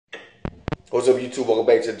What's up, YouTube? Welcome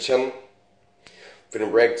back to the channel.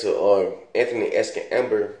 Finna react to Anthony asking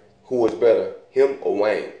Amber who was better, him or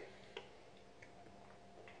Wayne.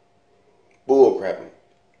 Bull crapping.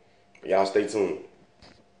 Y'all stay tuned.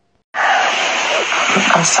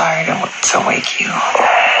 I'm sorry to wake you.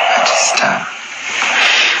 I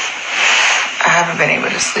haven't been able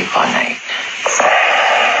to sleep all night.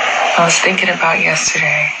 I was thinking about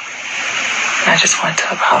yesterday, and I just wanted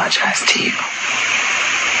to apologize to you.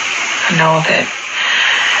 I know that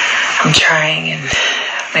I'm trying, and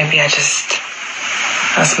maybe I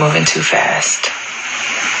was moving too fast.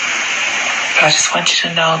 But I just want you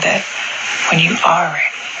to know that when you are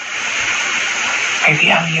ready,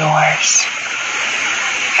 maybe I'm yours.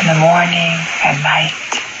 In the morning, at night,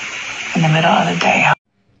 in the middle of the day.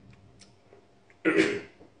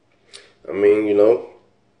 I mean, you know,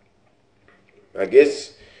 I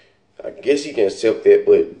guess you can accept that,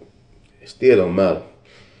 but it still don't matter.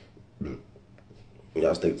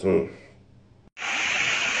 Y'all stay tuned.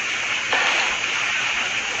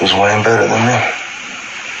 Was Wayne better than me?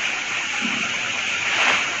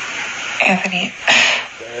 Anthony,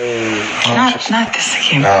 not this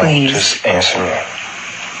again, no, please. Just answer me.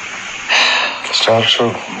 Just tell the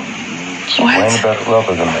truth. Was Wayne a better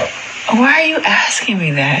lover than me? Why are you asking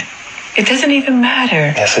me that? It doesn't even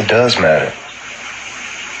matter. Yes, it does matter.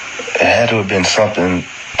 It had to have been something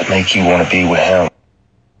to make you want to be with him.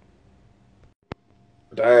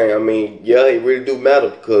 Dang, I mean, yeah, it really do matter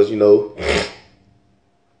because, you know,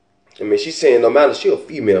 I mean, she's saying no matter, she a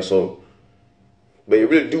female, so, but it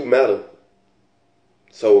really do matter.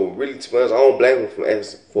 So, really, to be honest, I don't blame her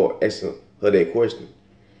for asking her that question.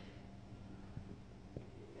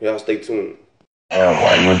 Y'all stay tuned.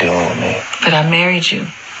 Why you were dealing with me? But I married you,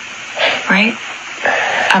 right?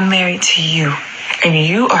 I'm married to you, and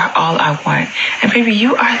you are all I want. And baby,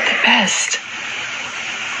 you are the best.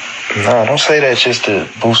 No, don't say that just to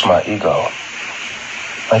boost my ego.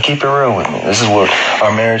 Like, keep it real with me. This is what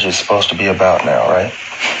our marriage is supposed to be about now, right?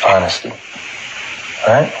 Honesty.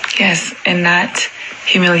 Right? Yes, and not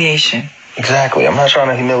humiliation. Exactly. I'm not trying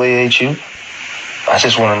to humiliate you. I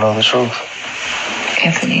just want to know the truth.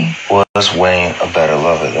 Anthony. Was Wayne a better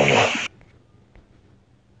lover than me?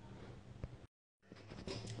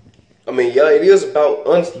 I mean, yeah, it is about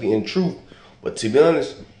honesty and truth. But to be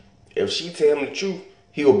honest, if she tell him the truth,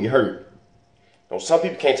 he will be hurt. You know, some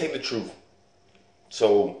people can't take the truth.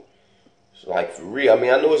 So, like, for real, I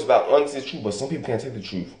mean, I know it's about honesty and truth, but some people can't take the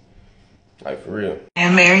truth. Like, for real. I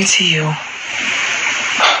am married to you.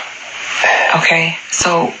 Okay?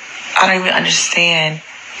 So, I don't even understand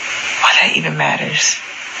why that even matters.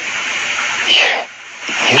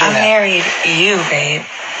 I married you, babe.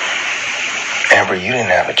 Amber, you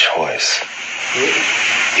didn't have a choice.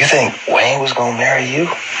 You think Wayne was gonna marry you?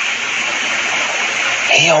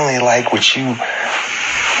 He only liked what you...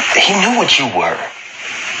 He knew what you were.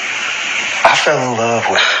 I fell in love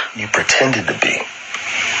with what you pretended to be.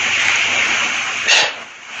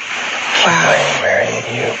 Wow. Wayne marrying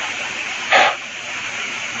you.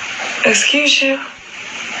 Excuse you?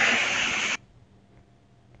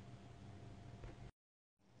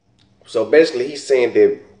 So basically, he's saying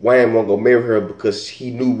that Wayne won't go marry her because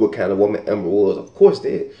he knew what kind of woman Amber was. Of course,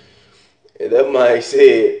 that. And that man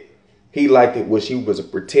said he liked it when she was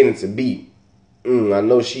pretending to be. I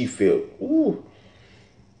know she feel. Ooh.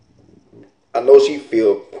 I know she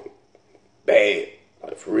feel bad.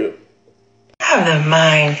 Like, for real. I have the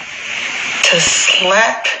mind to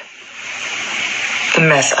slap the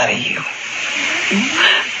mess out of you.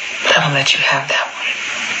 But I don't let you have that one.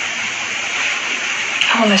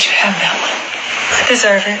 I won't let you have that one. I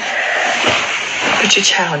deserve it. But you're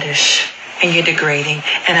childish and you're degrading,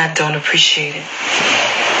 and I don't appreciate it.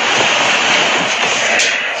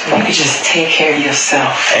 So you can just take care of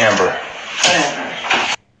yourself. Amber.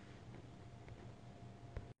 Whatever.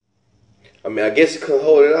 I mean, I guess he couldn't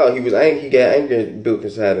hold it out. He was angry. He got anger built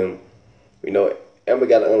inside him. You know, Amber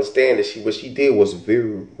got to understand that what she did was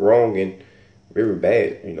very wrong and very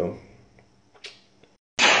bad. You know.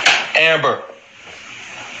 Amber.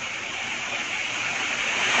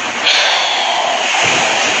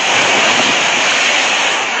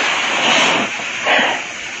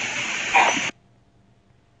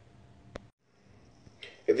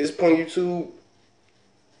 At this point, YouTube,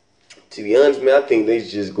 to be honest, man, I think they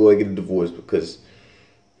should just go and get a divorce because,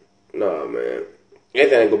 nah, man,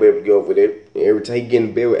 Anthony ain't gonna be able to get over that. And every time he get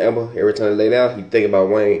in bed with Amber, every time they lay down, he think about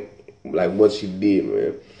Wayne, like what she did,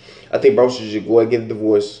 man. I think bro should just go and get a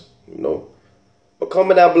divorce, you know. But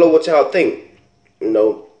comment down below what y'all think, you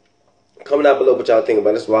know. Comment down below what y'all think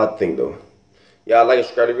about it. That's what I think, though. Y'all like and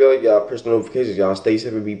subscribe to the video. Y'all press the notifications. Y'all stay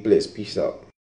safe and be blessed. Peace out.